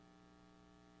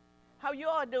How you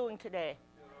all doing today?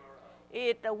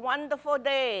 It's a wonderful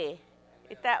day.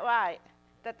 Is that right?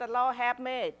 That the Lord have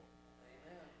made.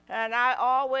 And I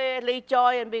always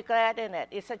rejoice and be glad in it.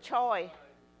 It's a joy.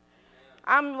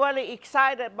 I'm really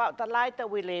excited about the life that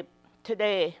we live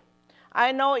today.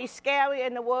 I know it's scary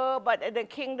in the world, but in the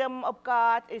kingdom of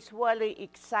God, it's really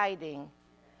exciting.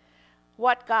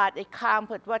 What God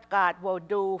accomplished, what God will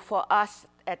do for us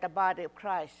at the body of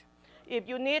Christ. If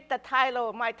you need the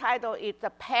title, my title is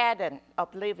The Pattern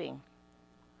of Living.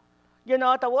 You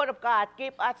know, the Word of God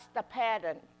gives us the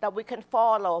pattern that we can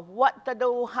follow, what to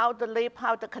do, how to live,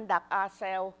 how to conduct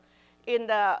ourselves in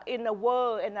the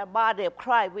world, in the body of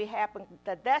Christ. We have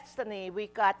the destiny, we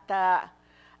got the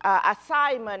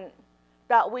assignment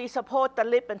that we supposed to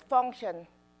live and function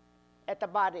at the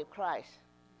body of Christ.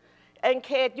 In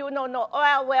case you don't know,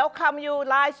 well, welcome you,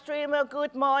 live streamer,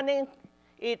 good morning.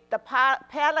 It's the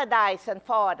Paradise and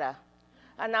Father.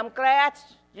 And I'm glad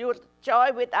you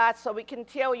join with us so we can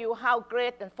tell you how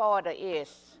great and Father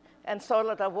is, and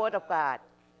so the Word of God.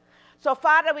 So,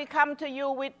 Father, we come to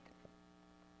you with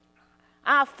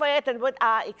our faith and with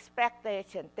our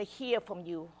expectation to hear from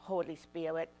you, Holy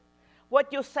Spirit.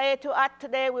 What you say to us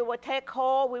today, we will take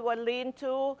hold, we will lean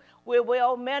to, we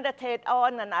will meditate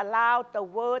on and allow the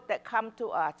word that comes to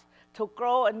us to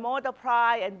grow and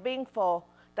multiply and bring forth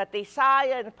the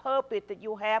desire and purpose that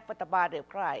you have for the body of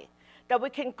Christ. That we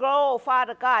can grow,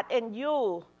 Father God, in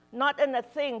you, not in a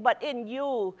thing, but in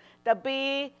you, to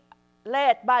be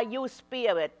led by your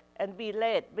Spirit and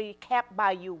be kept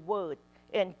by your word.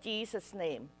 In Jesus'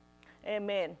 name,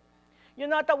 amen. You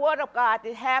know, the word of God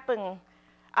is having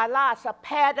a lot of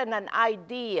pattern and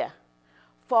idea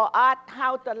for us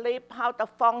how to live, how to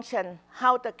function,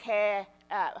 how to care,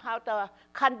 how to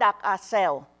conduct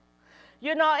ourselves.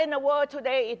 You know, in the world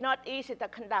today, it's not easy to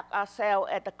conduct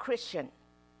ourselves as a Christian.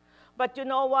 But you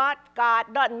know what? God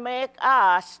doesn't make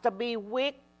us to be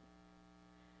weak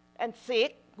and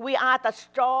sick. We are the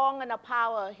strong and the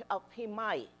power of His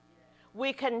might.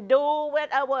 We can do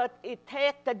whatever it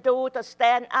takes to do to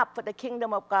stand up for the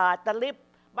kingdom of God, to live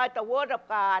by the word of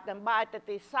God and by the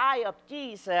desire of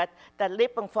Jesus, that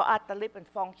living for us to live and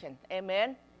function.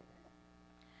 Amen?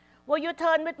 Will you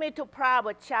turn with me to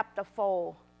Proverbs chapter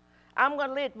 4? I'm going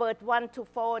to read verse 1 to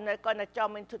 4, and I'm going to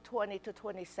jump into 20 to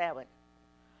 27.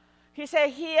 He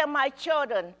said, hear, my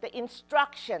children, the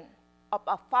instruction of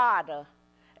a father,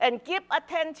 and give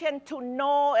attention to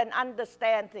know and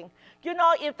understanding. You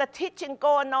know, if the teaching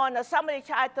going on, or somebody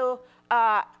try to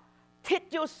teach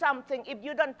you something, if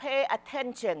you don't pay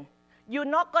attention, you're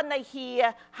not going to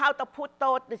hear how to put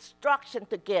those instructions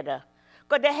together.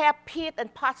 Because they have piece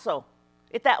and puzzle.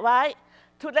 Is that right?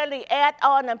 To really add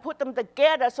on and put them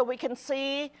together so we can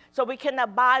see, so we can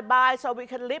abide by, so we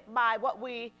can live by what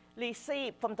we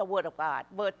receive from the Word of God.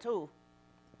 Verse 2.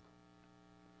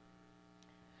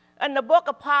 And the book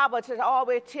of Proverbs is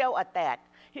always tell us that.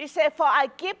 He said, for I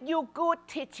give you good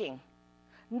teaching.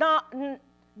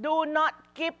 Do not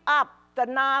give up the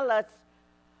knowledge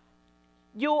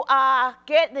you are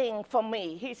getting from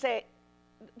me. He said,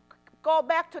 go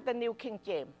back to the New King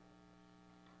James.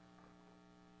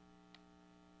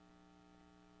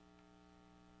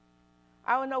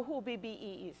 I don't know who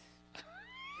BBE is.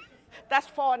 That's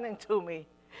foreign to me.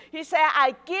 He said,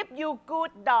 I give you good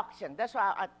doctrine. That's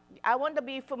why I want to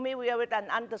be familiar with and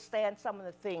understand some of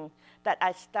the things that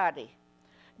I study.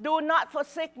 Do not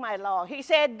forsake my law. He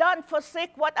said, don't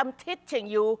forsake what I'm teaching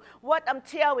you, what I'm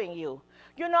telling you.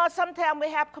 You know, sometimes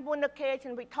we have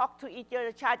communication, we talk to each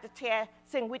other, try to share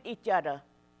things with each other.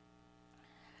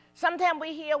 Sometimes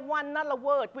we hear one another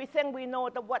word, we think we know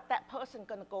what that person is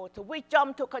going to go to. We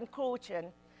jump to conclusion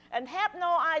and have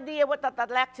no idea what the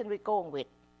direction we're going with.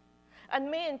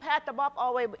 And me and Pastor Bob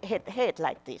always hit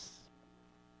like this.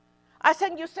 I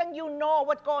think you know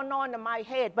what's going on in my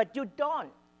head, but you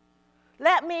don't.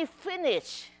 Let me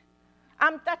finish.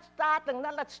 I'm just starting,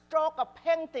 not a stroke of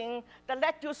painting to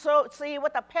let you see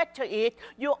what the picture is.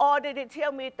 You already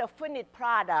tell me the finished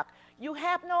product. You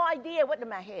have no idea what's in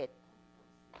my head.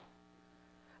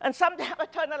 And sometimes I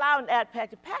turn around and ask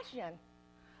Pastor, Passion,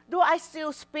 do I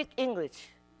still speak English?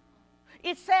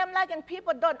 It seems like and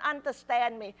people don't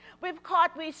understand me.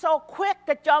 Because we're so quick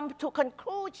to jump to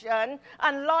conclusion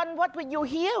and learn what were you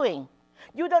hearing.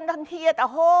 You don't hear the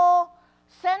whole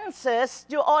sentences.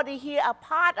 You already hear a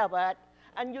part of it,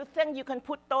 and you think you can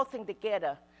put those things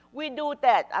together. We do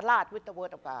that a lot with the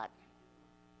Word of God.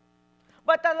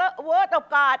 But the Word of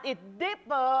God is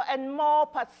deeper and more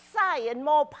precise and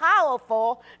more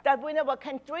powerful than we never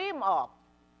can dream of.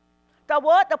 The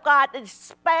Word of God is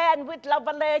spanned with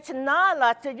revelation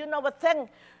knowledge that you never think,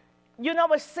 you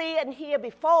never see and hear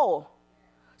before.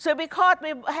 So because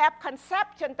we have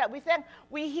conception that we think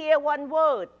we hear one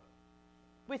word,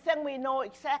 we think we know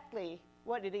exactly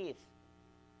what it is.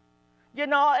 You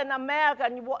know, in America,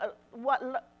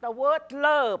 what the word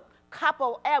love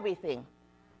couple everything.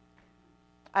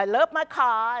 I love my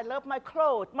car, I love my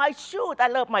clothes, my shoes, I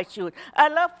love my shoes. I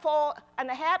love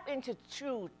 4.5 inch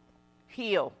shoes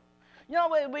heel. You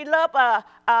know, we love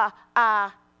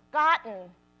a garden.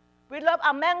 We love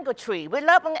a mango tree. We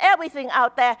love everything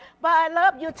out there. But I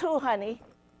love you too, honey.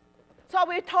 So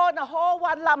we told the whole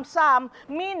one lump sum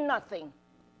mean nothing.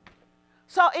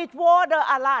 So it water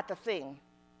a lot of things.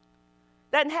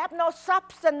 Then have no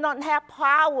substance, not have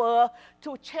power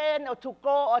to change or to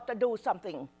go or to do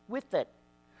something with it.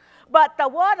 But the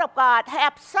Word of God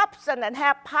have substance and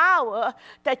have power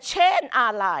to change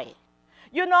our life.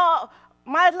 You know,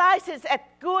 my life is as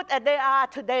good as they are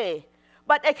today,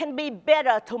 but it can be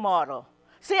better tomorrow.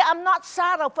 See, I'm not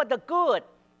sorrow for the good.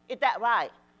 Is that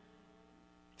right?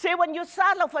 See, when you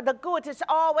sorrow for the good, it's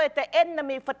always the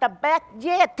enemy for the bad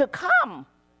yet to come.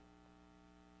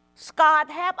 God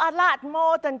have a lot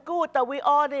more than good that we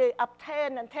already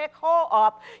obtain and take hold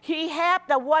of. He have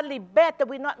the worldly bad that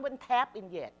we not even tap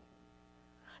in yet.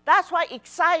 That's why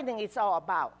exciting is all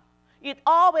about. It's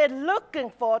always looking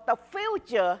for the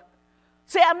future.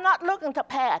 See, I'm not looking to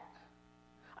past.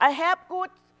 I have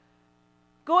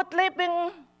good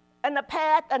living in the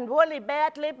past and really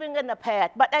bad living in the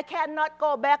past. But I cannot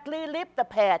go back, relive the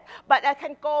past. But I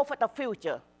can go for the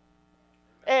future.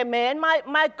 Amen.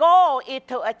 My goal is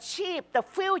to achieve the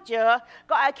future,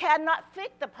 because I cannot fix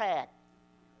the past.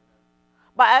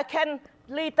 But I can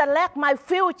redirect my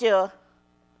future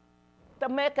to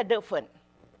make a difference.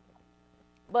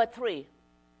 Verse 3.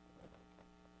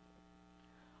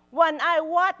 When I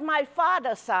was my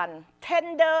father's son,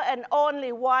 tender and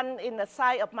only one in the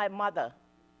sight of my mother,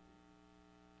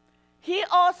 he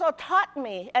also taught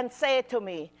me and said to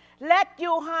me, let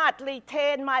your heart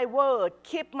retain my word,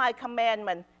 keep my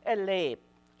commandment, and live.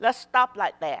 Let's stop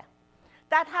like that.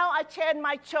 That's how I train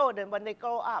my children when they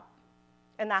grow up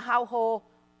in a household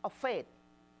of faith.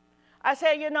 I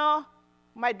say, you know,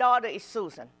 my daughter is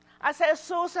Susan. I say,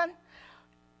 Susan,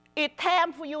 it's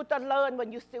time for you to learn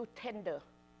when you're still tender,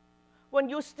 when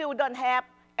you still don't have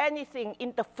anything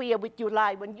interfere with your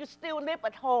life, when you still live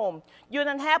at home, you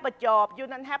don't have a job, you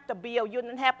don't have the bill, you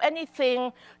don't have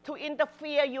anything to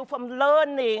interfere you from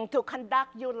learning to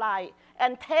conduct your life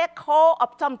and take hold of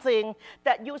something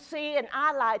that you see in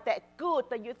our life that's good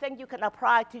that you think you can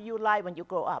apply to your life when you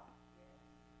grow up.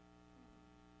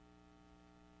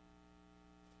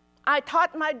 I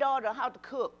taught my daughter how to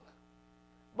cook.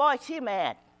 Boy, she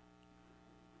mad.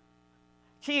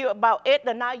 She about 8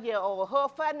 or 9 years old. Her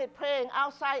friend is playing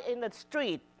outside in the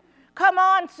street. Come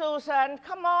on, Susan.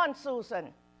 Come on, Susan.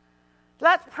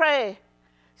 Let's pray.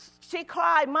 She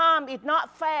cried, Mom, it's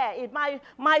not fair. It's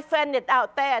my friend is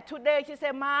out there. Today she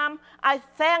said, Mom, I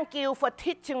thank you for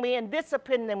teaching me and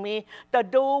disciplining me to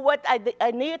do what I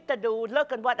need to do.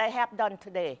 Look at what I have done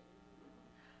today.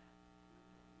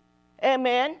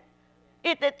 Amen.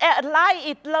 Life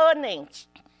is learning,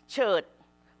 church.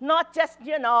 Not just,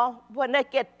 you know, when I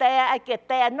get there, I get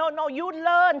there. No, you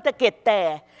learn to get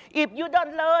there. If you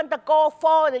don't learn to go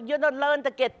forward, you don't learn to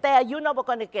get there, you're never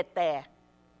going to get there.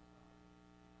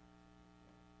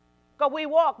 Because we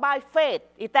walk by faith.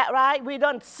 Is that right? We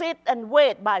don't sit and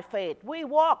wait by faith. We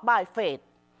walk by faith.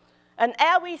 And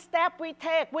every step we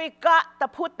take, we got to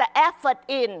put the effort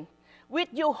in with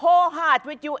your whole heart,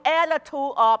 with your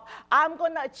attitude of, I'm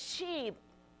going to achieve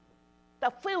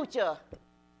the future.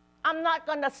 I'm not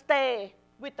going to stay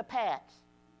with the past.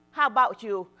 How about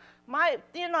you?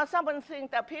 Some of the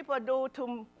things that people do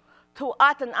to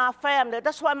us and our family,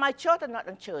 that's why my children are not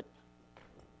in church.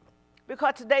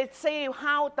 Because they see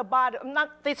how the body,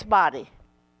 not this body.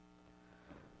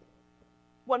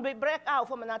 When we break out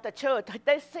from another church,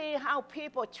 they see how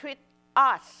people treat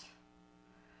us.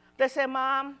 They say,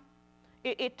 Mom,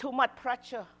 it's too much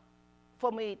pressure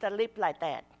for me to live like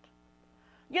that.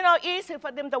 You know, easy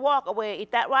for them to walk away. Is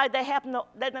that right? They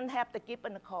don't have to give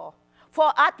in the call.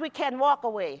 For us, we can walk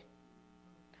away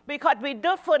because we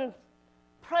different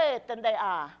place than they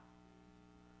are.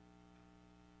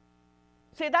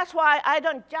 See, that's why I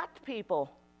don't judge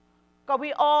people, because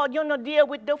we all, deal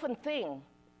with different things,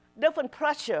 different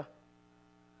pressure.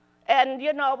 And,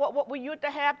 what we used to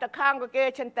have the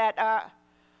congregation that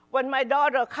when my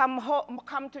daughter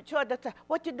come to church, they say,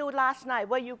 what you do last night?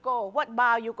 Where you go? What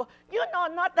bar you go?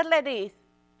 Not the ladies'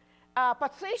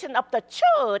 position of the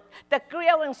church, the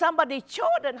grilling somebody's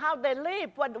children, how they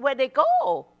live, where they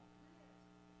go.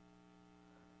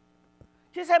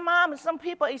 She said, Mom, some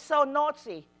people is so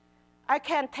naughty. I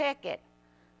can't take it.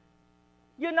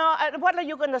 You know, what are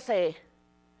you going to say?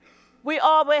 We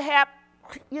always have,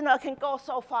 can go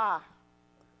so far.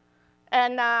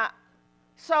 And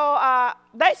so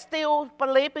they still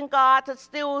believe in God, they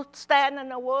still stand in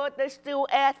the Word, they still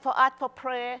ask for us for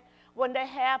prayer. When they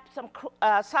have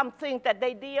something that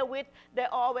they deal with, they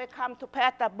always come to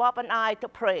Pastor Bob and I to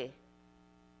pray.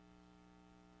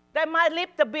 They might leave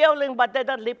the building, but they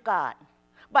don't leave God.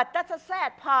 But that's a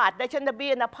sad part. They should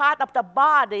be in a part of the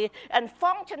body and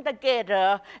function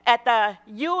together as the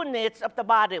units of the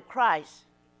body of Christ.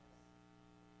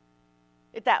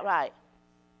 Is that right?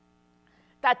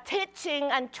 The teaching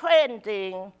and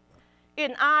training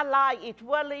in our life is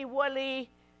really, really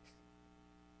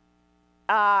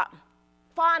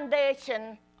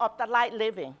foundation of the right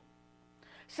living.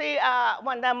 See,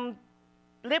 when I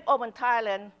lived over in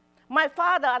Thailand, my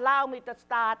father allowed me to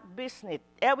start business.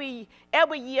 Every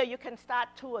year you can start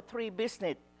 2 or 3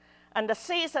 business. And the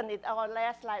season, it all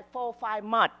lasts like 4 or 5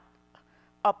 months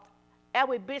of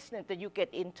every business that you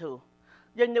get into.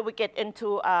 Then we get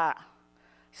into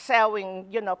selling,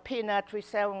 peanuts, we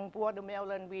sell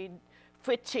watermelon, we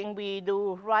fishing, we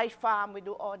do rice farm, we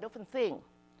do all different things.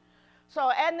 So,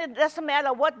 and it doesn't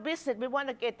matter what business we want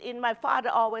to get in, my father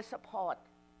always support,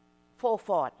 full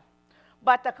forward.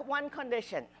 But the one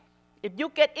condition, if you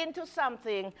get into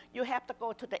something, you have to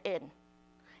go to the end.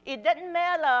 It doesn't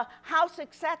matter how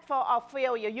successful or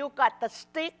failure, you got to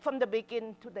stick from the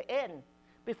beginning to the end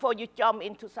before you jump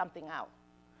into something else.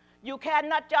 You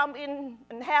cannot jump in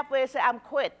and halfway say, I'm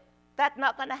quit. That's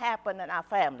not going to happen in our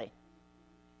family.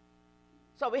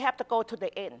 So we have to go to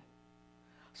the end.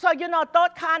 So, those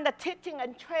kind of teaching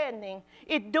and training,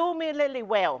 it do me really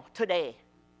well today.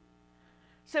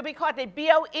 So because they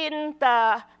build in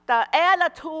the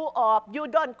attitude of you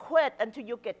don't quit until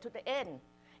you get to the end.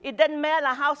 It doesn't matter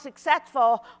how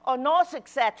successful or not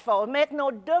successful. It makes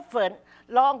no difference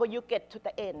longer you get to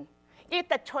the end. It's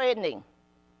the training.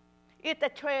 It's the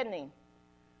training.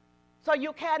 So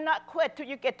you cannot quit till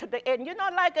you get to the end.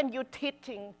 Like when you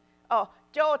teaching,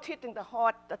 Joe teaching the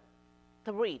heart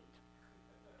to read.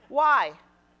 Why?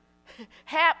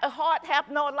 A heart have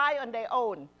no light on their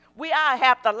own. We all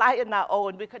have the light on our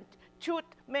own. We can choose,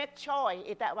 make choice.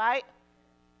 Is that right?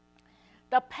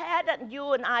 The path that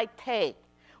you and I take,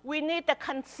 we need to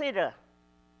consider.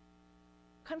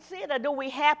 Consider, do we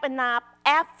have enough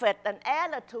effort and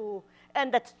attitude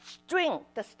and the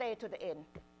strength to stay to the end?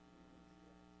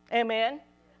 Amen?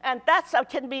 And that's what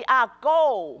can be our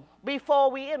goal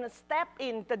before we even step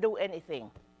in to do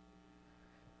anything.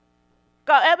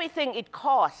 Because everything it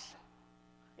costs.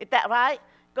 Is that right?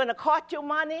 Going to cost you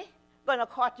money? Going to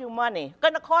cost you money.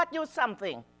 Going to cost you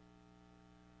something.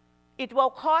 It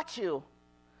will cost you.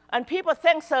 And people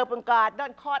think serving God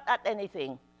don't cost us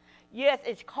anything. Yes,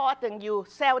 it's costing you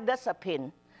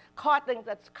self-discipline, costing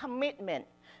the commitment,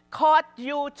 cost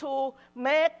you to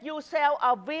make yourself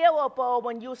available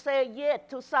when you say yes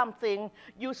to something,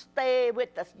 you stay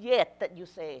with the yes that you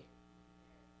say.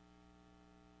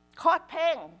 Cost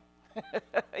pain.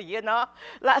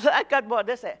 Like God what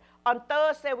they say. On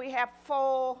Thursday, we have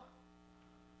 3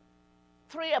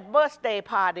 birthday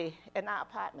party in our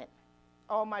apartment.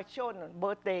 All my children,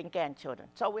 birthday and grandchildren.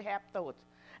 So we have those.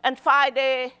 And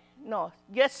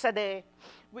yesterday,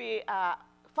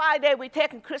 Friday we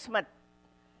taking Christmas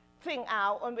thing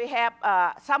out, and we have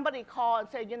somebody call and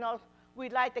say,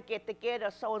 we'd like to get together,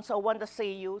 so-and-so want to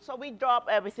see you. So we drop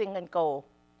everything and go.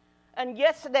 And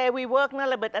yesterday we worked a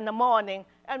little bit in the morning,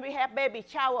 and we had baby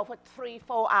shower for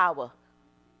 3-4 hours.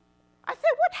 I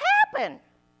said, what happened?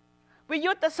 We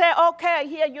used to say, okay,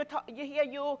 here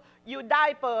you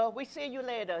diaper, we see you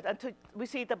later until we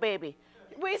see the baby.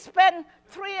 We spent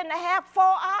 3.5, 4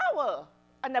 hours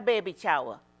on the baby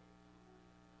shower.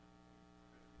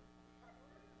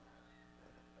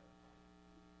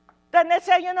 Then they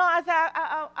say, I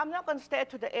said, I'm not going to stay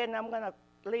to the end, I'm going to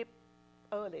leave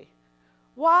early.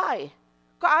 Why?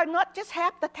 Because I not just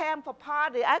have the time for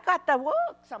party, I got to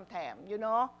work sometime,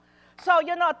 So,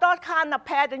 those kind of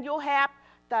pattern, you have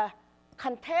to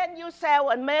contain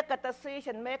yourself and make a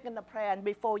decision, making a plan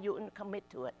before you commit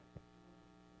to it.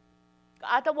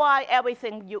 Otherwise,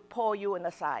 everything you pull you in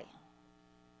the side.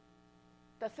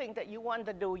 The thing that you want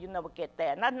to do, you never get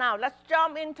there. Now, let's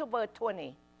jump into verse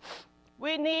 20.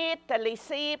 We need to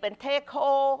receive and take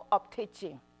hold of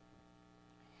teaching.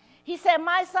 He said,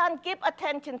 my son, give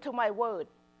attention to my word.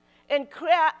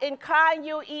 Incline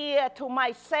your ear to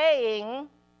my saying.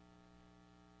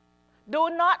 Do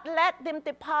not let them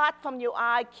depart from your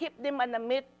eye. Keep them in the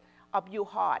midst of your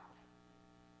heart.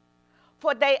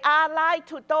 For they are light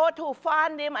to those who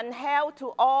find them and health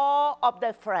to all of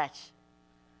the flesh.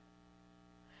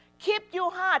 Keep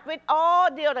your heart with all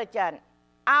diligence,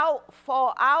 out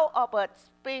of it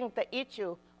spring the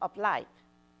issue of life.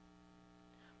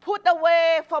 Put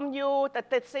away from you the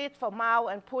deceitful mouth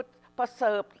and put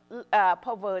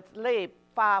perverse lips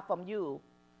far from you.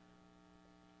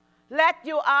 Let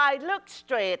your eye look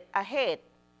straight ahead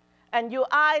and your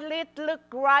eyelid look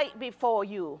right before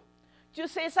you. You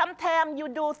see, sometimes you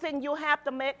do things you have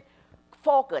to make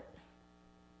focus.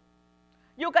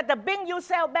 You got to bring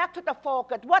yourself back to the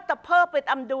focus. What the purpose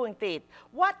I'm doing this?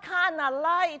 What kind of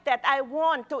life that I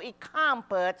want to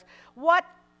accomplish? What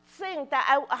thing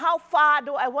that how far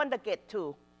do I want to get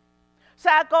to? So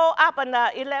I go up on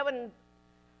 11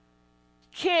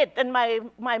 kids in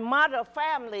my mother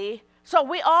family, so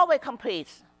we always compete.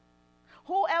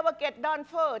 Whoever get done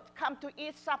first, come to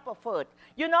eat supper first.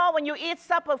 You know, when you eat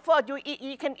supper first,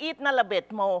 you can eat a little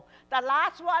bit more. The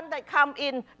last one that come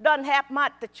in don't have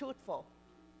much to shoot for.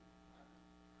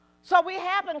 So we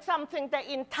having something that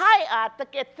entice us to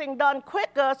get things done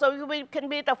quicker so we can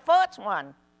be the first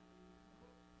one.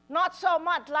 Not so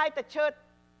much like the church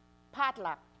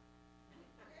potluck.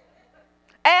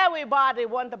 Everybody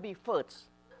want to be first.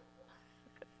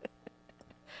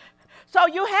 So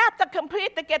you have to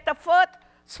compete to get the first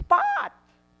spot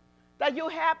that you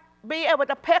have be able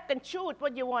to pick and choose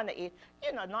what you want to eat.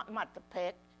 You know, not much to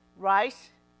pick. Rice,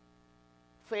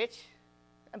 fish,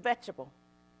 and vegetable.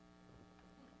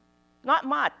 Not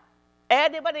much.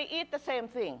 Everybody eat the same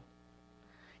thing.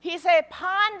 He said,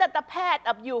 ponder the path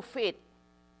of your feet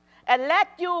and let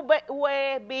your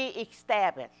way be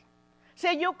established.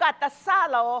 So you got to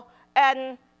follow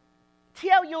and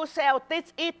tell yourself,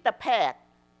 this is the path.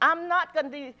 I'm not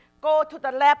going to go to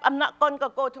the left. I'm not going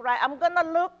to go to the right. I'm going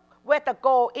to look where the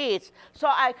goal is so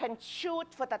I can shoot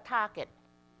for the target.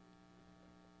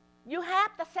 You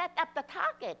have to set up the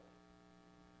target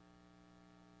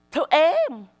to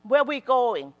aim where we're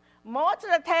going. Most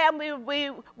of the time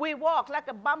we walk like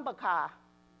a bumper car.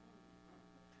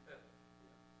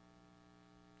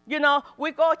 You know,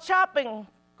 we go shopping,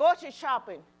 grocery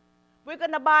shopping. We're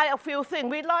going to buy a few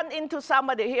things. We run into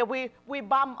somebody here. We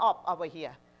bump up over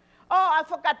here. Oh, I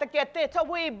forgot to get this. So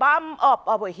we bump up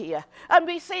over here. And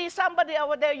we see somebody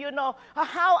over there, you know,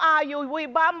 how are you? We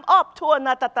bump up to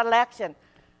another direction.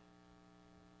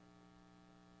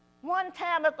 One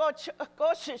time I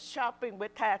go shopping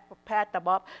with Pat the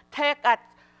Bob, take an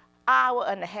hour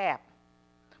and a half.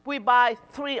 We buy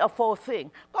 3 or 4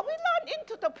 things. But we run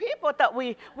into the people that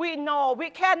we know. We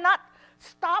cannot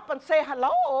stop and say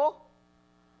hello.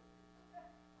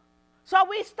 So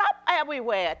we stop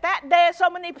everywhere. That day, so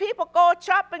many people go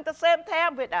shopping the same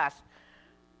time with us.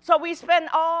 So we spend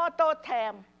all those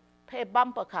time pay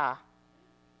bumper car.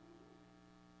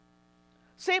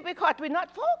 See, because we're not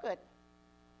focused.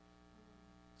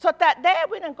 So that day,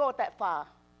 we didn't go that far.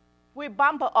 We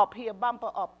bumper up here, bumper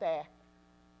up there.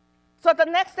 So the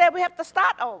next day, we have to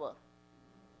start over.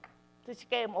 This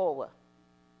game over.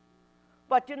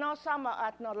 But you know, some of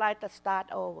us don't like to start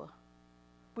over.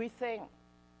 We think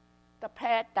the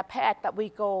path that we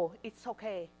go, it's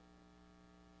okay.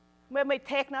 When we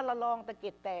take not long to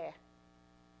get there.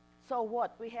 So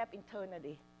what? We have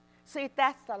eternity. See,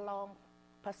 that's the long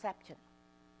perception.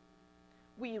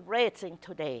 We racing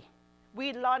today.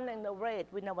 We learning the race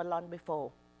we never learned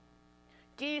before.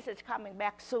 Jesus is coming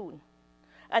back soon.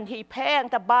 And he paying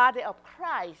the body of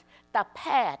Christ, the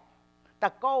path,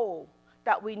 the goal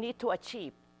that we need to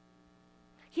achieve.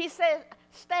 He says,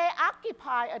 stay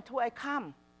occupied until I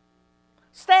come.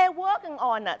 Stay working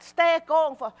on it. Stay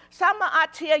going for. Some of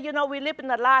us here, you know, we live in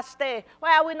the last day.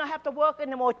 Well, we don't have to work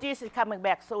anymore. Jesus is coming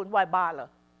back soon. Why bother?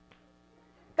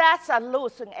 That's a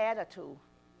losing attitude.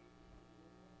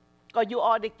 Because you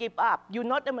already give up. You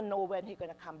not even know when he's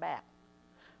going to come back.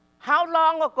 How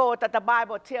long ago did the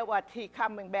Bible tell us he's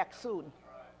coming back soon?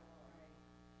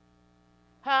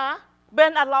 Huh?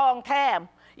 Been a long time.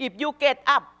 If you get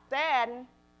up then,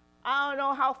 I don't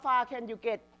know how far can you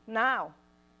get now.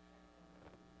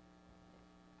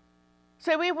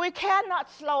 So we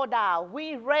cannot slow down.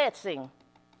 We racing.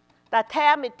 The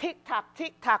time is tick-tock,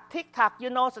 tick-tock, tick-tock. You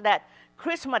know, so that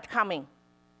Christmas coming.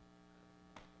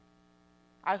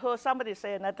 I heard somebody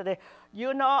say another day,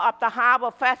 you know, after Harbor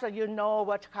Fest, you know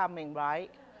what's coming, right?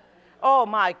 Oh,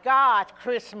 my God,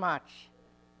 Christmas.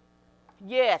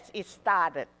 Yes, it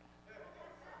started.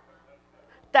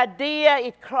 The deer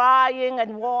is crying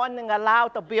and warning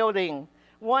aloud the building,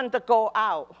 want to go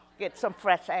out, get some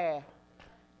fresh air.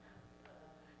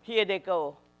 Here they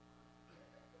go.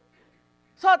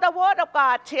 So the Word of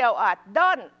God tells us,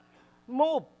 don't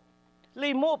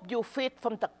remove your feet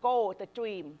from the goal, the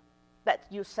dream that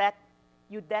you set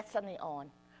your destiny on.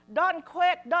 Don't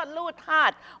quit, don't lose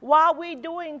heart while we're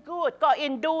doing good. Because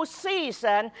in due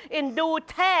season, in due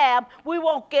time, we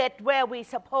won't get where we're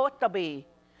supposed to be.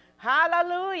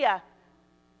 Hallelujah.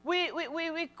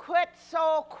 We quit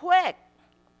so quick.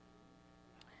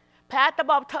 Pastor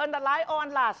Bob turned the light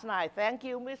on last night. Thank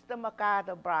you, Mr.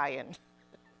 MacArthur Brian.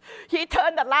 He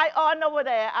turned the light on over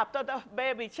there after the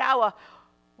baby shower.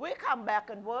 We come back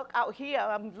and work out here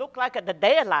and look like at the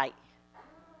daylight.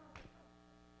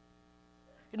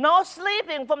 No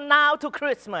sleeping from now to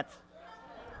Christmas.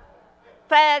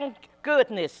 Thank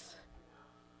goodness.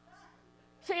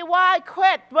 See, why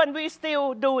quit when we're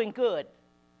still doing good?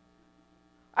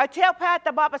 I tell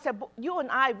Pastor Bob, I said, you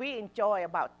and I, we enjoy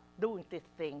about doing this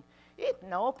thing. It's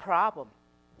no problem.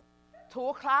 2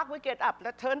 o'clock, we get up.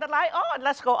 Let's turn the light on.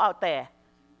 Let's go out there.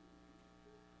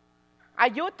 I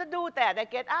used to do that. I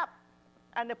get up,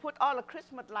 and they put all the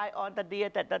Christmas light on the day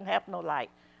that don't have no light.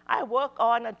 I work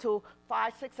on until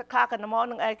 5, 6 o'clock in the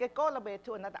morning. I get go to bed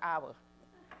to another hour.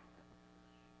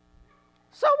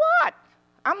 So what?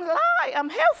 I'm alive. I'm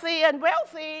healthy and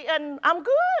wealthy, and I'm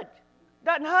good.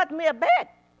 Doesn't hurt me a bit.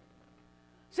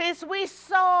 Since we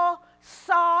so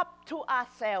soft to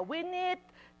ourselves, we need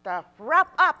to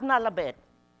wrap up a little bit.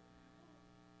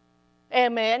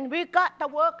 Amen. We got to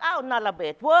work out a little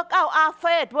bit. Work out our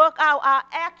faith. Work out our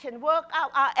action. Work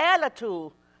out our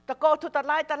attitude to go to the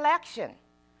right direction.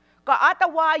 Because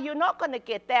otherwise, you're not going to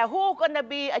get there. Who's going to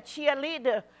be a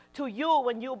cheerleader to you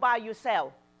when you by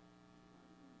yourself?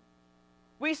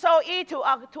 We so easy to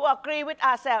agree with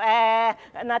ourselves.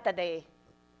 Not today.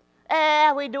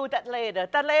 We do that later.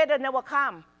 That later never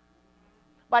come.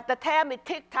 But the time is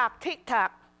tick-tock,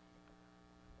 tick-tock.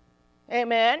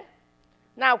 Amen.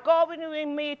 Now go with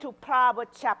me to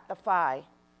Proverbs chapter 5.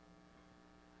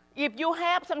 If you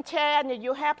have some time and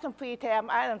you have some free time,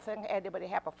 I don't think anybody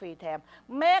have a free time,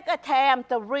 make a time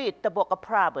to read the book of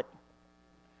Proverbs.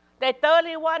 The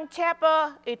 31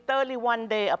 chapter is 31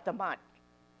 days of the month.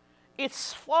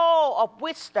 It's full of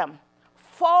wisdom,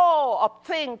 full of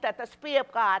things that the Spirit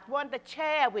of God wants to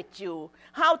share with you,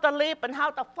 how to live and how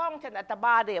to function at the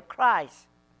body of Christ.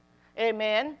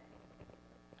 Amen.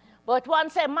 But one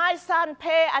said, my son,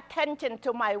 pay attention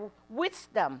to my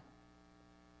wisdom.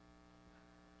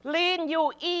 Lean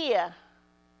your ear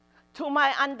to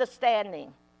my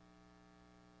understanding,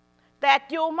 that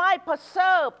you might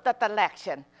preserve the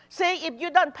direction. See, if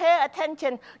you don't pay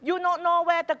attention, you don't know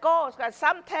where to go. Because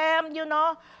sometimes,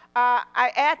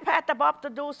 I asked Pastor Bob to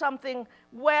do something,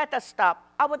 where to stop.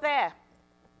 Over there.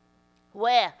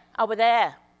 Where? Over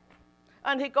there.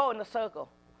 And he go in a circle.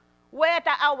 Where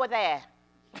to over there?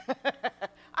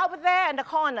 Over there in the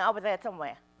corner, over there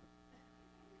somewhere.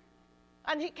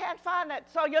 And he can't find it.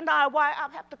 So why I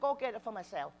have to go get it for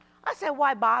myself. I said,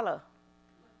 why bother?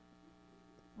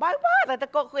 Why bother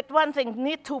to go with one thing,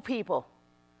 need 2 people?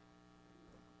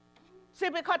 See,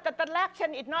 because the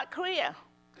direction is not clear.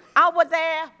 Over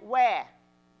there, where?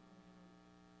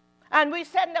 And we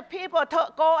send the people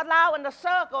to go around in the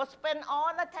circle, spend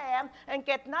all the time, and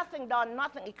get nothing done,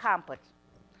 nothing accomplished.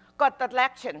 Because the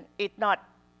direction is not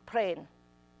plain.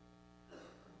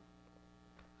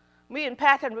 Me and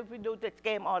Passion, we do this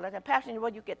game all the time. Passion,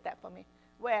 where you get that for me?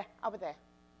 Where? Over there.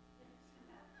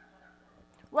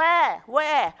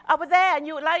 Where? Over there, and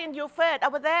you lie in your faith,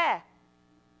 over there.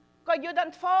 Because you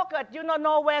don't focus, you don't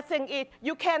know where thing is.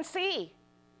 You can't see.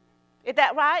 Is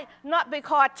that right? Not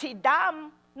because she's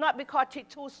dumb, not because she's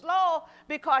too slow,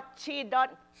 because she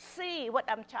don't see what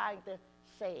I'm trying to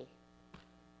say.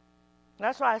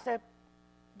 That's why I said,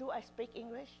 do I speak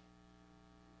English?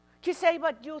 She said,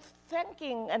 but your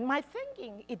thinking and my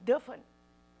thinking is different.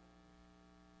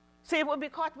 See,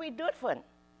 because we're different.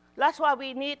 That's why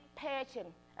we need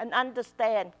patience and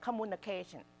understand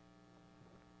communication.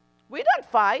 We don't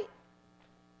fight,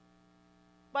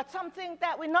 but something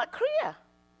that we're not clear.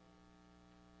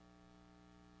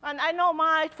 And I know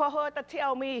for her to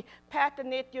tell me, Pastor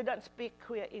Nick, you don't speak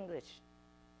clear English.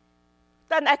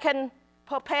 Then I can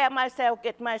prepare myself,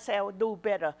 get myself, do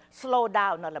better, slow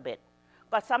down a little bit.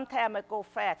 But sometimes I go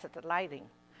fast at the lighting.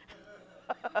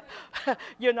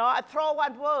 I throw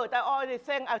one word, I already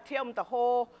think I tell them the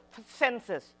whole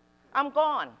sentences. I'm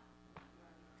gone.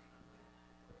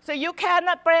 So you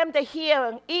cannot blame the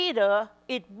hearing either.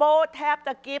 It both have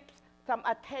to give some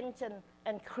attention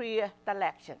and clear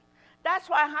direction. That's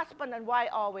why husband and wife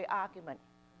always argument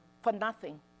for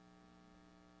nothing.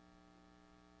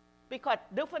 Because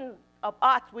different of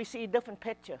us, we see different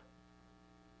picture.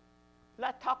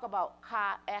 Let's talk about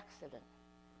car accident.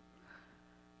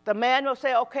 The man will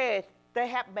say, okay, they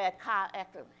have bad car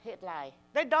accident, headline.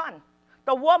 They're done.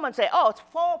 The woman said, oh, it's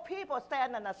 4 people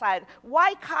stand on the side.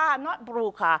 White car, not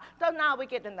blue car. So now we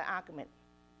get in the argument.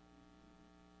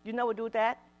 You never do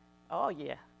that? Oh,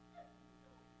 yeah.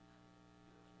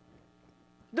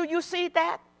 Do you see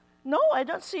that? No, I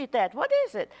don't see that. What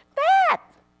is it? That.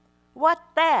 What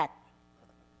that?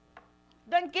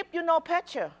 Don't give you no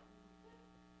picture.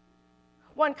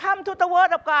 When come to the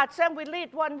Word of God, then we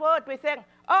read one word, we think,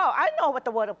 oh, I know what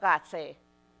the Word of God say.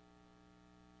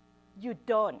 You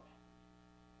don't.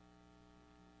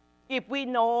 If we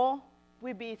know,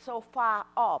 we be so far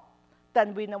off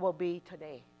than we never be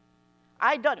today.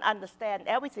 I don't understand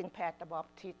everything Pastor Bob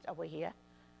teach over here.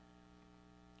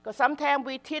 Because sometimes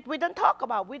we teach, we don't talk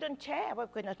about, we don't share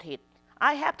what we're going to teach.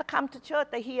 I have to come to church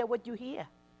to hear what you hear.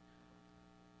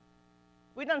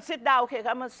 We don't sit down, okay,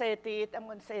 I'm going to say this, I'm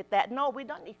going to say that. No, we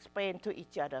don't explain to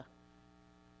each other.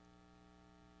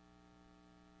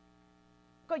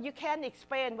 Because you can't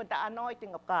explain when the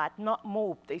anointing of God not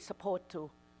move, they're supposed to.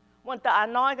 When the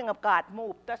anointing of God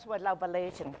moves, that's when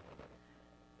revelation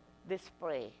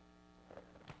display.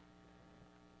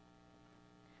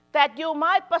 That you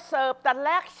might preserve the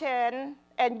election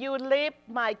and you live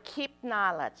might keep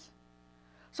knowledge.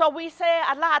 So we say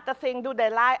a lot of things, do they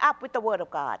line up with the Word of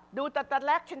God? Do the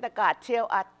election that God tells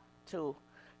us to?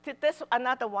 This is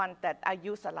another one that I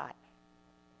use a lot.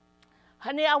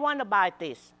 Honey, I want to buy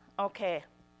this. Okay.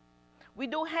 We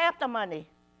do have the money,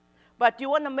 but you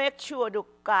want to make sure that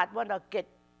God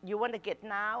you want to get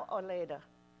now or later.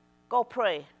 Go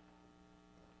pray.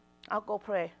 I'll go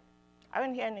pray. I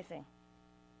didn't hear anything.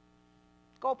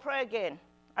 Go pray again.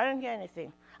 I didn't hear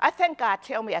anything. I think God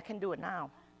tell me I can do it now.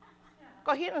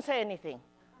 Because he didn't say anything.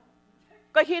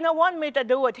 Because he don't want me to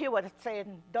do it. He was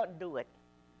saying, don't do it.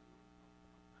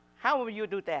 How will you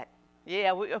do that?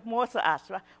 Yeah, most of us,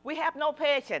 right? We have no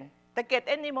patience to get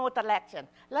any more election.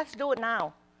 Let's do it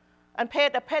now and pay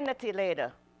the penalty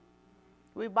later.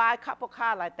 We buy a couple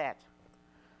cars like that.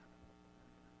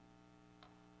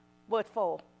 Word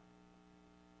 4.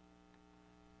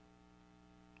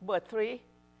 Word 3.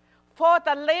 For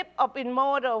the lip of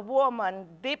immoral woman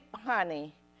dip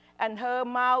honey, and her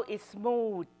mouth is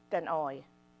smooth than oil.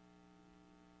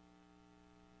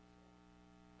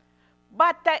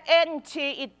 But the end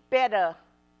she is better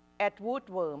at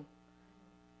woodworm,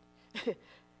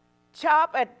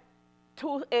 sharp at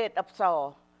 2/8 of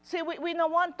saw. See, we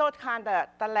don't want those kind of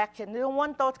election. We don't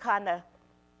want those kind of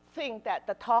things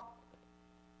that talk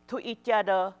to each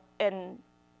other and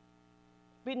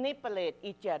manipulate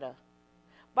each other.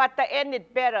 But the end is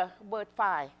better, word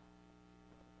 5.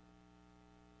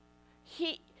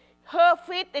 Her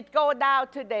feet it go down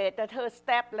today, that her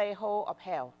step lay hold of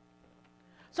hell.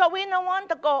 So we don't want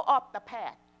to go off the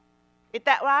path. Is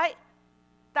that right?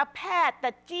 The path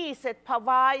that Jesus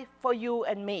provides for you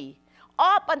and me.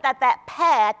 Up on that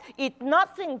path, is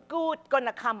nothing good going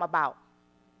to come about.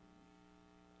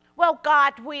 Well,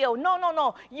 God will.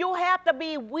 No. You have to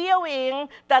be willing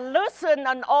to listen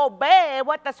and obey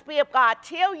what the Spirit of God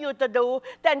tells you to do.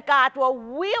 Then God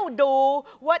will do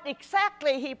what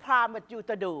exactly He promised you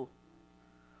to do.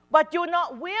 But you're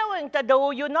not willing to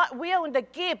do, you're not willing to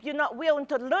give, you're not willing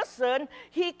to listen.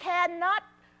 He cannot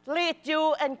lead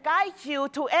you and guide you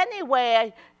to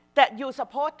anywhere that you're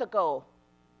supposed to go.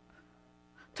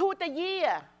 To the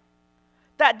year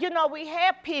that, we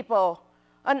have people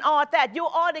and all that. You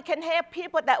only can have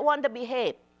people that want to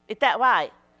behave. Is that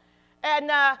right?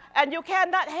 And you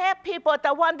cannot have people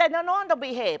that want that don't want to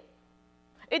behave.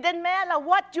 It doesn't matter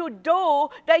what you do,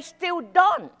 they still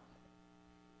don't.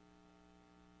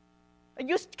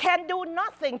 You can do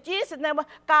nothing. Jesus never,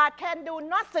 God can do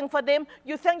nothing for them.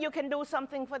 You think you can do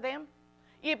something for them?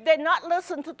 If they not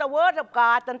listen to the Word of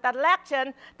God and the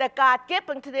election that God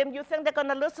given to them, you think they're going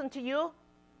to listen to you?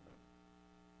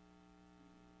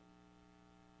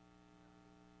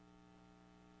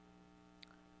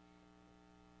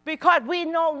 Because we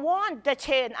don't want to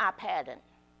change our pattern.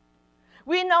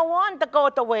 We don't want to go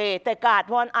the way that God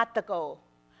wants us to go.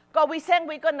 Because we think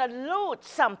we're going to lose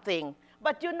something.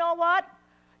 But you know what?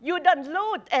 You don't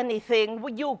lose anything.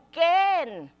 You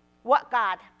gain what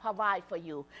God provides for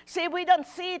you. See, we don't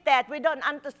see that. We don't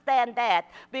understand that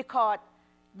because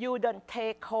you don't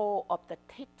take hold of the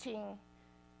teaching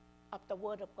of the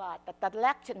Word of God, the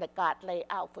direction that God laid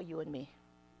out for you and me.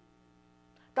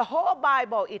 The whole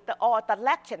Bible is all the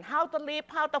direction, how to live,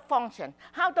 how to function,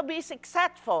 how to be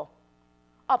successful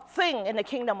of things in the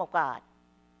kingdom of God.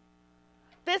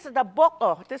 This is the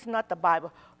book, this is not the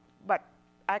Bible, but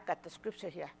I got the scripture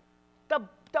here.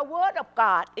 The Word of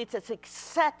God is a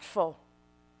successful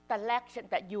direction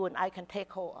that you and I can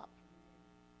take hold of.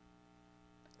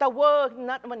 The Word,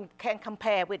 not one can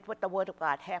compare with what the Word of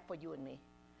God has for you and me.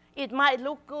 It might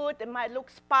look good, it might look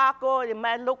sparkle, it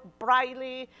might look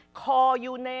brightly, call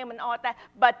you name and all that,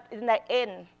 but in the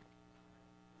end,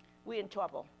 we're in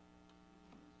trouble.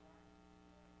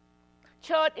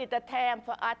 Church is the time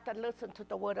for us to listen to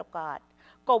the Word of God.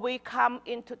 Because we come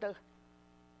into the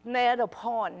narrow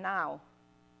pond now,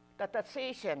 the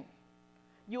decision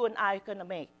you and I are going to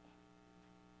make.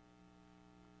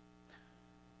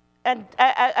 And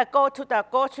I go to the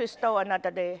grocery store another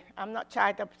day. I'm not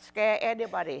trying to scare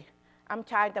anybody. I'm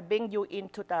trying to bring you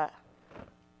into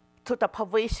the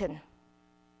provision,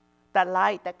 the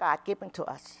light that God given to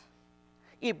us.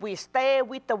 If we stay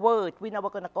with the Word, we're never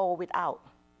going to go without.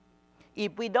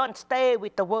 If we don't stay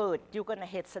with the Word, you're going to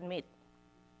hit submit.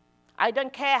 I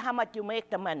don't care how much you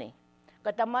make the money,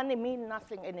 but the money means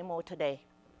nothing anymore today.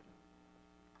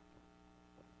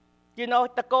 You know,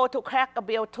 to go to Cracker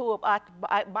Barrel, two of us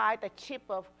buy the chip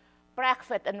of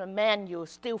breakfast and the menu,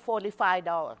 still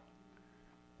 $45.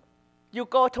 You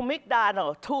go to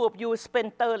McDonald's, two of you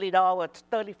spend $30,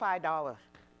 $35.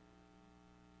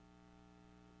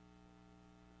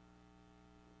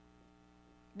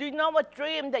 Do you know what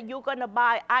dream that you're going to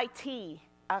buy IT,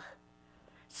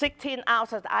 16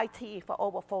 ounces IT for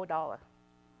over $4?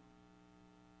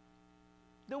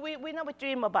 Do we never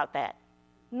dream about that?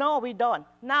 No, we don't.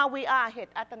 Now we are head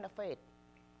under faith.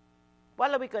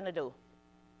 What are we going to do?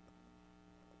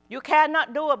 You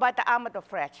cannot do it by the arm of the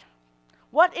flesh.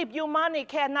 What if your money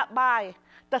cannot buy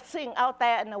the thing out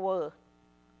there in the world?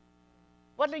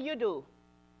 What do?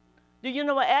 Do you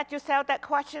never ask yourself that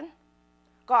question?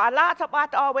 Because a lot of us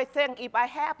always think, if I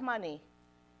have money,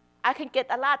 I can get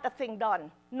a lot of things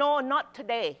done. No, not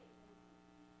today.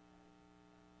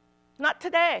 Not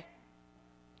today.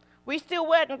 We still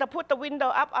waiting to put the window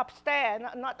up upstairs,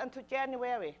 not until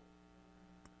January.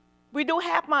 We do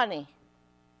have money,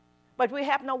 but we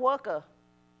have no worker.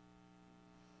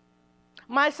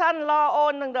 My son-in-law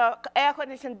owns the air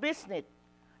conditioning business.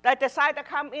 They decide to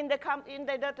come in, they come in.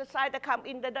 They don't decide to come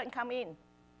in, they don't come in.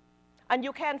 And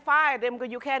you can't fire them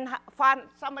because you can't find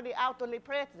somebody out to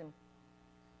replace them.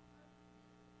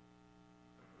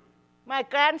 My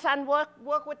grandson worked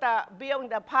with a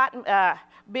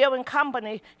building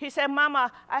company. He said,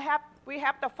 Mama, we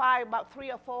have to fire about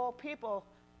 3 or 4 people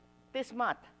this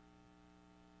month.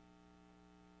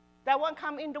 They won't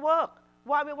come into work.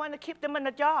 Why we want to keep them in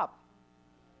the job?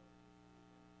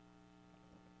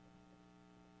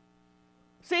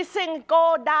 See, things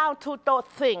go down to those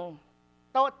things,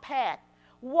 those paths.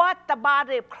 What the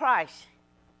body of Christ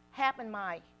have in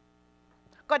mind?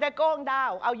 Because they're going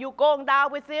down. Are you going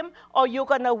down with them, or you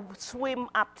going to swim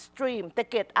upstream to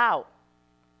get out?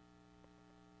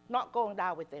 Not going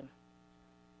down with them.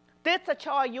 This is a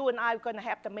choice you and I are going to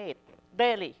have to make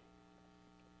daily.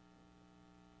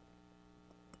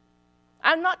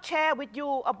 I'm not sharing with you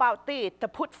about this to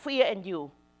put fear in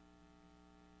you.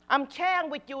 I'm sharing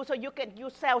with you so you get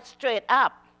yourself straight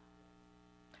up.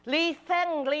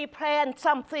 Rethink, replan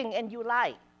something in your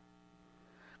life.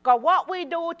 Because what we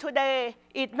do today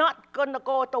is not going to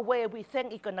go the way we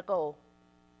think it's going to go.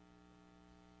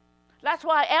 That's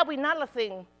why every another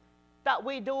thing that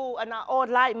we do in our own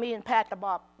life, me and Pastor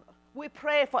Bob, we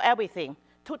pray for everything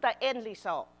to the end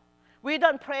result. We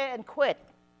don't pray and quit.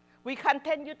 We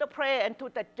continue to pray until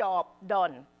the job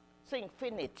done, thing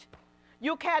finished.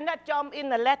 You cannot jump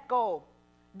in and let go.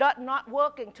 That's not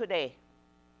working today.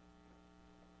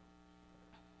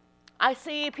 I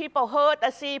see people hurt. I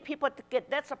see people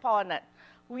get disappointed.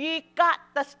 We got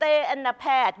to stay in the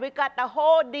path. We got to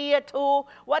hold dear to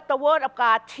what the Word of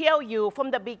God tells you from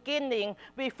the beginning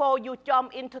before you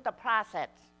jump into the process.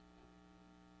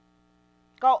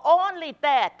 Because only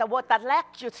that, the word that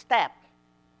lets you step,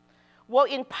 will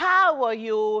empower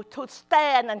you to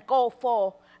stand and go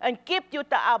forth and give you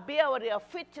the ability,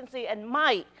 efficiency, and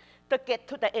might to get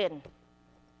to the end.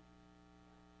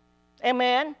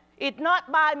 Amen? It's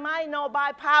not by might nor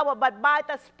by power, but by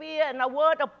the Spirit and the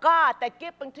Word of God that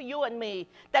given to you and me,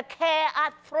 that carry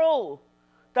us through,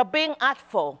 to bring us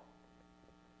full.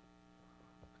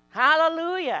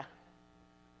 Hallelujah.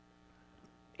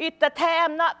 It's the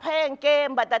time not playing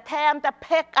game, but the time to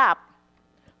pick up,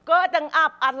 girding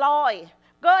up our loins,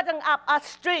 girding up our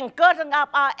strength, girding up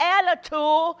our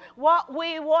attitude, what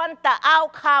we want the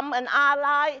outcome in our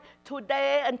life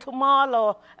today and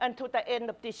tomorrow and to the end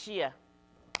of this year.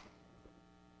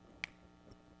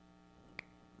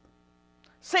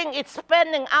 Thing is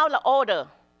spinning out of order.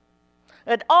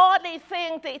 And all these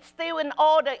things that is still in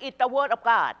order is the Word of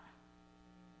God.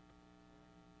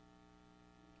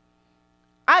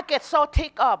 I get so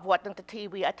ticked off watching the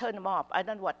TV, I turn them off. I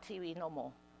don't watch TV no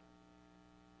more.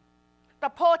 The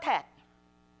protest.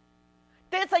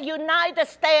 This the United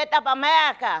States of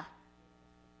America.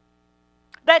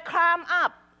 They climb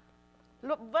up.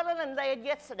 Look, Valentine's Day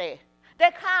yesterday. They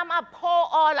climb up, pull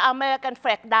all American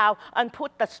flag down, and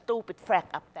put the stupid flag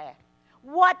up there.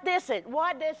 What is it?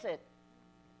 What is it?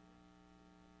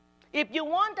 If you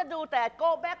want to do that,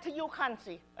 go back to your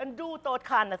country and do those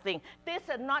kind of things. This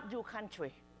is not your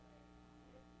country.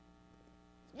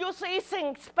 You see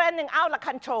things spinning out of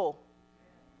control.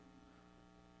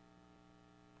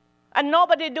 And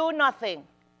nobody do nothing.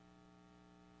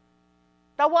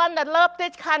 The one that love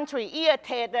this country,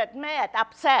 irritated, mad,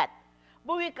 upset.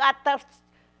 But we got to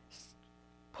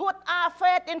put our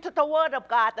faith into the Word of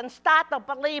God and start to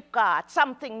believe God.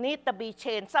 Something needs to be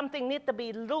changed. Something needs to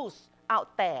be loose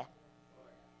out there.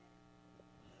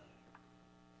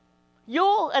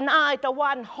 You and I, the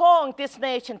one holding this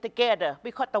nation together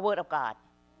because of the Word of God.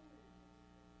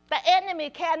 The enemy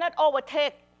cannot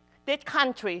overtake this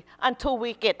country until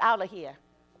we get out of here.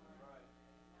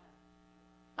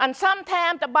 And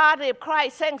sometimes the body of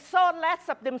Christ thinks so less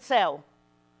of themselves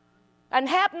and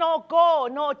have no goal,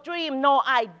 no dream, no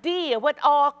idea what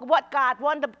God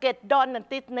wants to get done in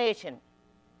this nation.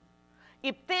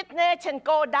 If this nation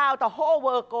go down, the whole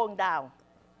world going down.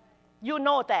 You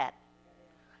know that.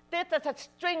 This is a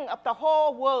string of the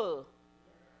whole world,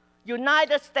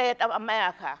 United States of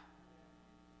America.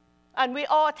 And we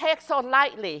all take so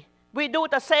lightly. We do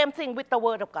the same thing with the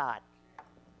Word of God.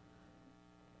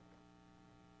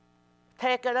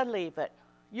 Take it and leave it.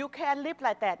 You can't live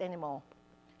like that anymore.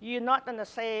 You're not in the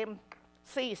same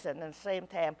season and same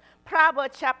time.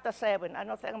 Proverbs chapter 7. I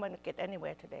don't think I'm going to get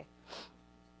anywhere today.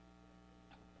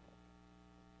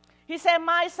 He said,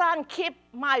 my son, keep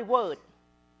my word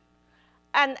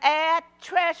and add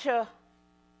treasure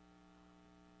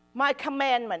my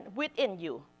commandment within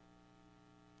you.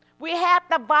 We have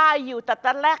the value, the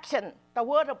direction, the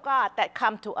Word of God that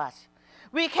come to us.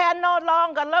 We can no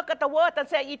longer look at the Word and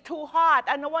say, it's too hard,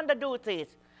 I don't want to do this.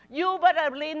 You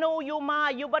better renew your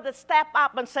mind. You better step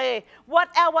up and say,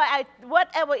 whatever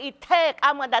it takes,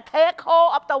 I'm going to take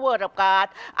hold of the Word of God.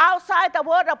 Outside the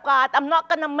Word of God, I'm not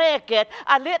going to make it.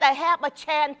 At least I have a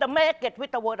chance to make it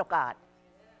with the Word of God.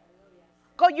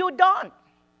 Because you don't.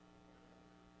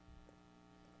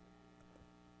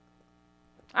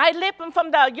 I live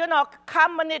from the,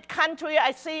 communist country.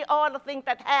 I see all the things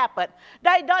that happen.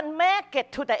 They don't make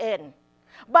it to the end.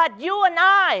 But you and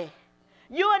I,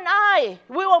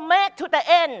 we will make to the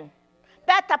end.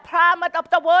 That's the promise of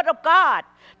the Word of God.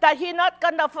 That He's not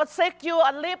going to forsake you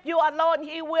or leave you alone.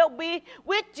 He will be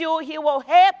with you. He will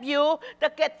help you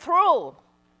to get through.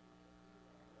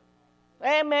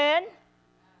 Amen.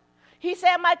 He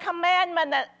said, my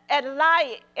commandment and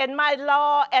light and my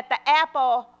law at the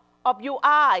apple of your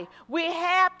eye. We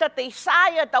have to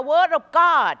desire the Word of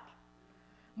God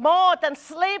more than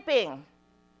sleeping,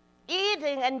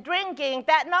 eating, and drinking.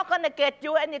 That's not going to get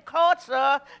you any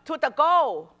closer to the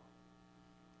goal.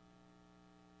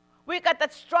 We got to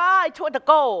strive to the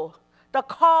goal, the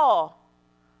call,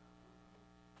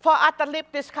 for us to live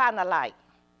this kind of life.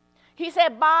 He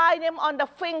said, bind them on the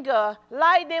finger,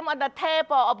 light them on the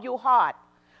table of your heart.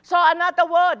 So another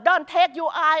word, don't take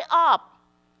your eye off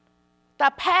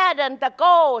the pattern, the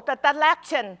goal, the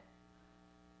direction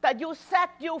that you set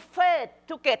your faith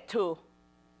to get to.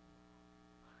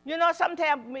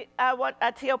 Sometimes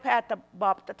I tell Pastor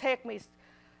Bob to take me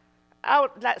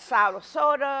out like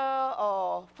Sarasota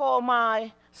or 4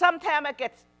 Mile. Sometimes I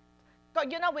get,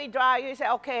 we drive, you say,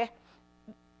 okay,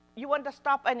 you want to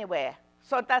stop anywhere.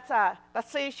 So that's a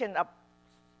decision of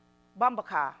bumper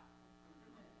car.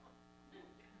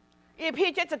 If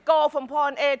he just go from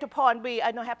point A to point B,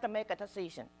 I don't have to make a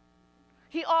decision.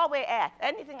 He always asks,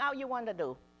 anything else you want to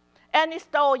do? Any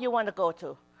store you want to go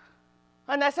to?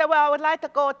 And I said, well, I would like to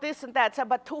go this and that. I said,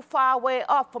 but too far away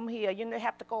off from here. You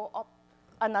have to go up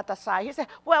another side. He said,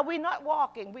 well, we're not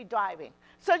walking, we're driving.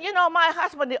 So, my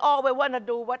husband, he always want to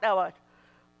do whatever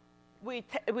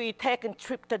we taking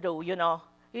trip to do,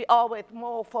 He always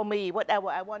more for me, whatever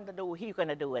I want to do, he's going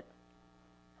to do it.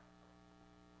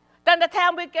 Then the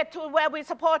time we get to where we're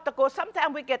supposed to go,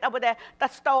 sometimes we get over there, the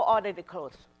store already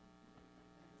closed.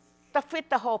 To fit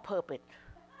the whole purpose.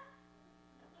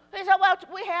 He said, well,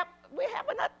 we have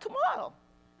enough tomorrow.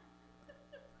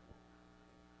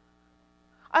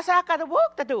 I said, I got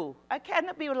work to do. I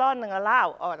cannot be running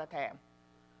around all the time.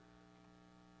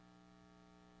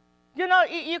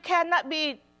 You cannot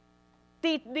be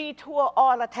detour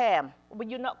all the time, but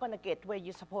you're not going to get where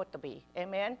you're supposed to be.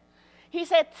 Amen? He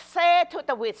said, say to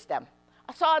the wisdom.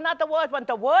 So in other words, when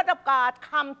the Word of God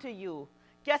comes to you,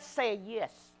 just say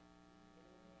yes.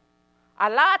 A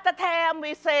lot of time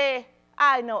we say,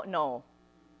 I don't know.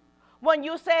 When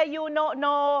you say you don't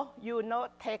know, you're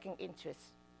not taking interest.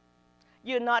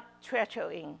 You're not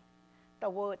treasuring the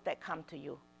word that come to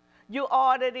you. You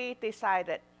already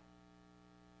decided,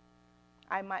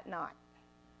 I might not.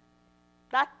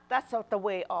 That's the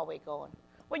way always going.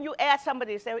 When you ask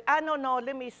somebody, say, I don't know,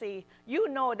 let me see. You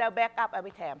know they'll back up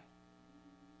every time.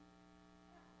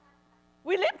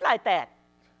 We lived like that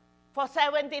for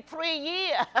 73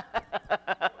 years.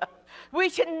 We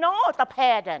should know the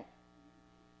pattern.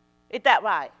 Is that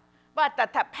right? But the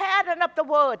pattern of the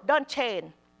word don't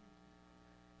change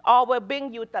or will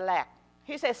bring you the lack.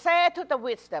 He says, say to the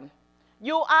wisdom,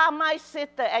 you are my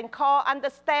sister, and call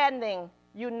understanding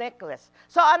you necklace.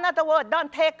 So another word,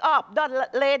 don't take up, don't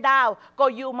lay down,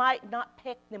 because you might not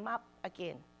pick them up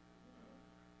again.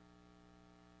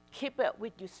 Keep it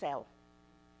with yourself.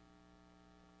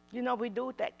 You know, we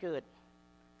do that good.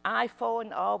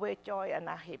 iPhone, always joy in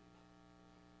our hip.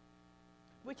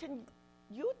 We can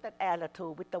use that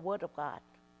attitude with the Word of God.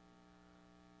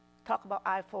 Talk about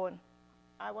iPhone.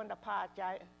 I want to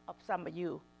apologize of some of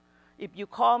you. If you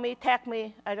call me, text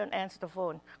me, I don't answer the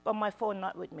phone, but my phone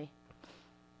not with me.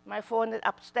 My phone is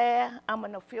upstairs. I'm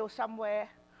on the field somewhere.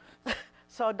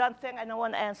 So don't think I don't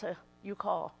want to answer. You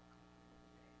call.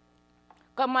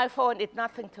 Because my phone is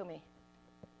nothing to me.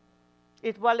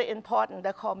 It's really important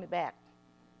they call me back.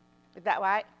 Is that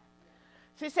right?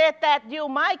 She said that you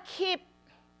might keep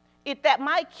it, that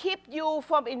might keep you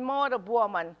from immoral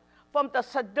woman, from the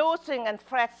seducing and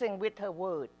flashing with her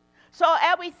word. So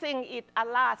everything is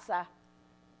Allah's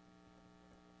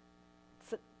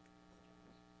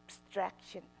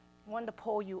distraction. Want to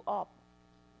pull you up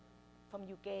from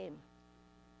your game.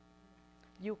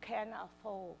 You cannot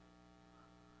afford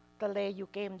to lay your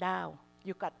game down.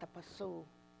 You got to pursue.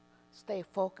 Stay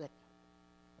focused.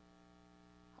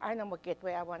 I never get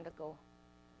where I want to go.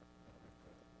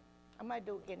 I might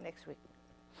do it again next week.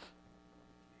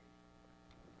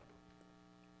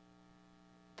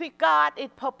 See, God is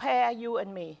prepare you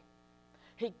and me.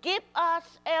 He gives us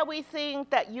everything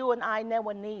that you and I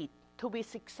never need to be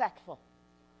successful.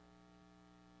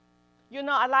 You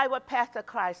know, I like what Pastor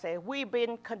Christ said. We've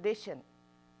been conditioned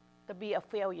to be a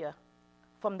failure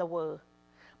from the world.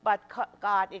 But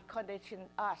God is conditioned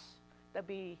us to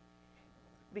be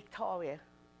victorious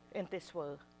in this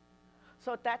world.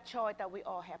 So that choice that we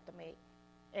all have to make.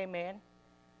 Amen.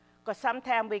 Because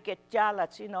sometimes we get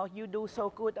jealous, you know, you do so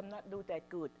good, I'm not doing that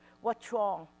good. What's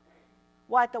wrong?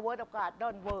 Why the Word of God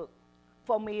don't work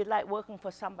for me like working for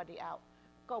somebody else?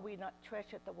 Because we not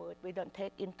treasure the Word. We don't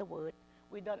take in the Word.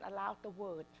 We don't allow the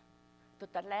Word to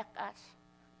direct us,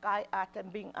 guide us,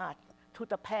 and bring us to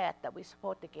the path that we're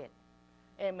supposed to get.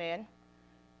 Amen.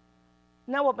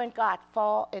 Never when God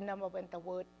fall, and never when the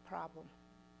Word problem.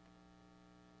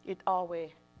 It's always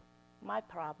my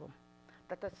problem.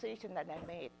 The decision that I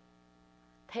made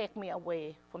take me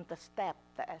away from the step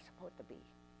that I'm supposed to be.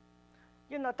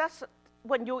 You know, that's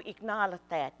when you acknowledge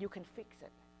that, you can fix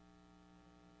it.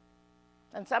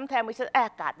 And sometimes we say,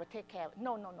 God will take care of it.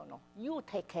 No. You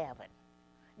take care of it.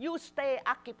 You stay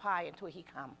occupied until He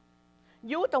comes.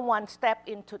 You're the one step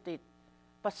into the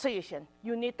position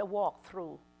you need to walk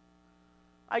through.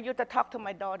 I used to talk to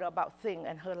my daughter about things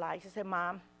in her life. She said,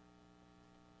 Mom,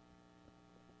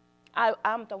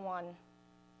 I'm the one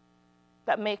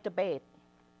that make the bed,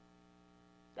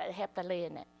 that I have to lay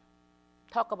in it.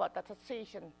 Talk about the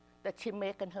decision that she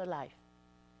make in her life.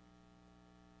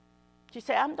 She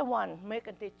said, I'm the one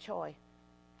making this choice.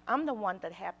 I'm the one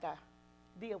that have to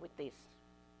deal with this.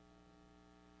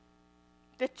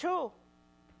 It's true.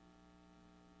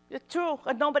 It's true,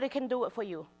 and nobody can do it for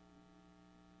you.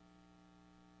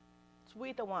 It's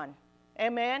we the one.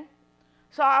 Amen?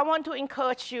 So I want to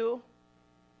encourage you,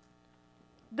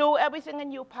 do everything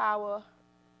in your power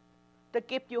to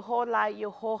give your whole life,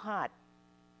 your whole heart,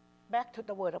 back to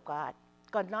the Word of God.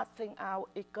 Because nothing out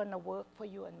is going to work for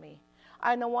you and me.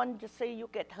 I don't want to see you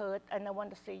get hurt, and I want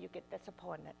to see you get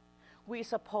disappointed. We're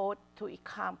supposed to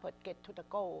accomplish, get to the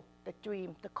goal, the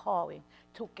dream, the calling,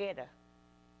 together.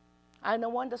 I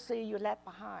don't want to see you left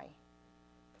behind.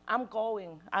 I'm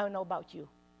going. I don't know about you.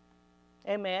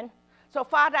 Amen. So,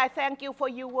 Father, I thank you for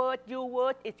your word. Your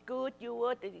word is good. Your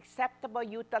word is acceptable.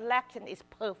 Your direction is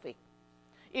perfect.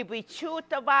 If we choose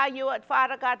to value it,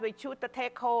 Father God, we choose to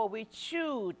take hold. We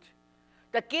choose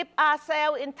to give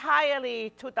ourselves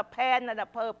entirely to the plan and the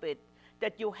purpose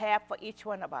that you have for each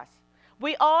one of us.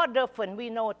 We all different.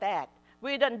 We know that.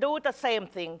 We don't do the same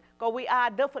thing because we are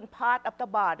different part of the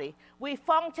body. We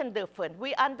function different.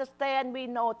 We understand, we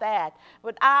know that.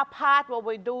 But our part, what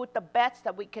we do the best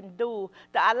that we can do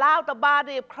to allow the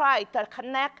body of Christ to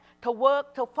connect, to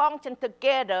work, to function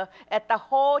together at the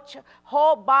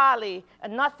whole body,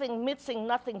 and nothing missing,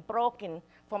 nothing broken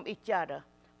from each other.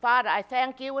 Father, I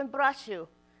thank you and bless you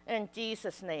in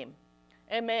Jesus' name.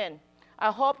 Amen.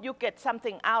 I hope you get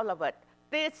something out of it.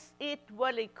 This is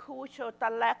really crucial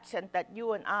direction that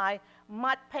you and I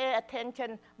must pay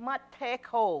attention, must take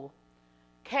hold.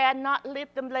 Cannot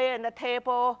leave them lay on the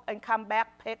table and come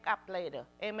back, pick up later.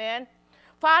 Amen.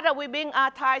 Father, we bring our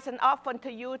tithes and offering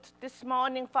to you this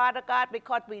morning, Father God,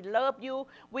 because we love you,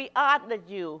 we honor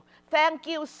you. Thank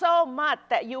you so much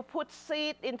that you put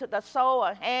seed into the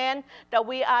sower hand, that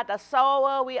we are the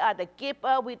sower, we are the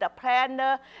giver, we are the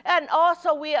planter, and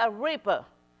also we are reaper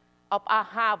of our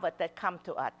harvest that come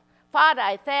to us. Father,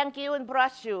 I thank you and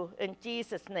bless you in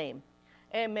Jesus' name.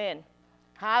 Amen.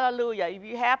 Hallelujah. If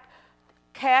you have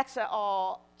cash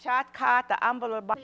or chart card, the envelope